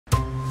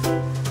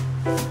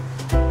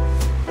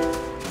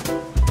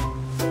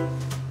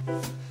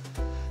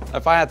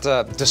If I had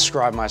to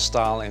describe my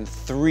style in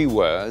 3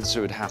 words,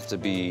 it would have to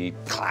be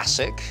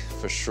classic,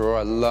 for sure.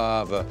 I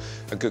love a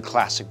good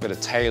classic bit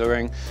of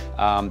tailoring.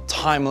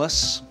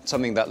 Timeless,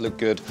 something that looked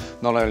good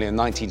not only in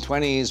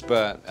 1920s,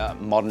 but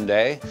modern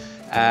day.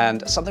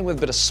 And something with a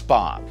bit of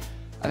spark.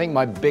 I think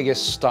my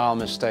biggest style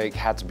mistake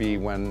had to be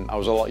when I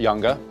was a lot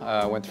younger.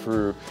 I went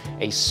through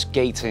a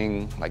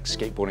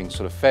skateboarding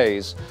sort of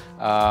phase.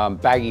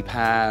 Baggy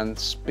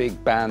pants,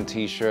 big band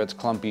t-shirts,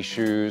 clumpy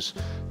shoes.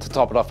 To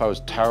top it off, I was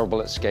terrible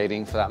at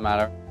skating for that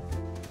matter.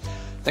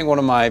 I think one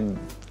of my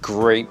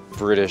great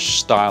British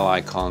style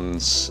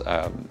icons,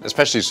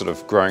 especially sort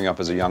of growing up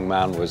as a young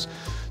man, was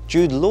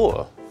Jude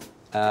Law.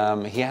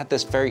 He had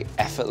this very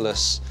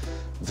effortless,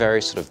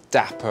 very sort of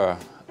dapper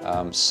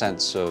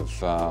sense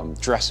of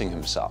dressing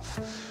himself,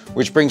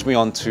 which brings me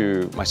on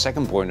to my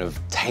second point of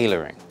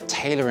tailoring.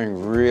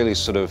 Tailoring really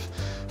sort of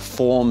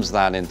forms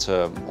that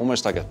into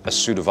almost like a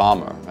suit of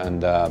armor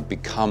and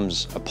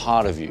becomes a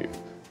part of you,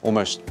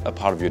 almost a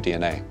part of your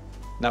DNA.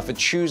 Now, for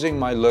choosing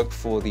my look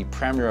for the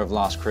premiere of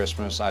Last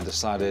Christmas, I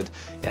decided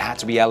it had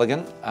to be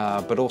elegant,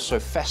 but also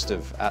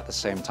festive at the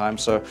same time.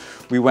 So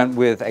we went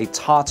with a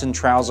tartan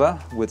trouser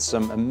with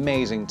some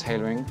amazing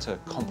tailoring to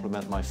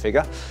complement my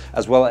figure,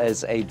 as well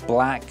as a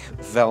black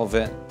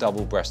velvet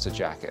double-breasted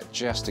jacket,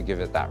 just to give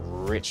it that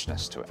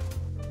richness to it.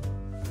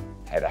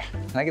 Hey there,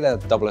 can I get a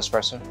double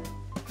espresso?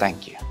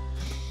 Thank you.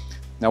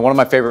 Now, one of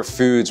my favorite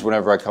foods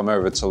whenever I come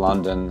over to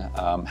London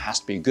has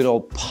to be a good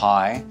old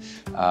pie.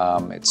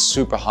 It's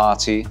super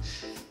hearty.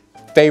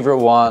 Favorite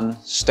one,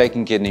 steak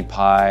and kidney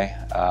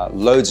pie,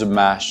 loads of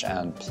mash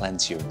and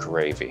plenty of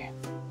gravy.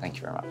 Thank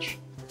you very much.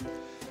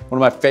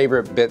 One of my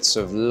favorite bits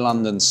of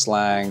London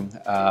slang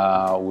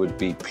would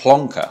be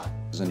plonker.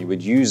 And you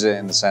would use it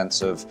in the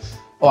sense of,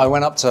 oh, I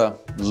went up to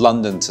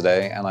London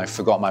today and I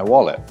forgot my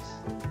wallet.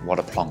 What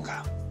a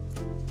plonker.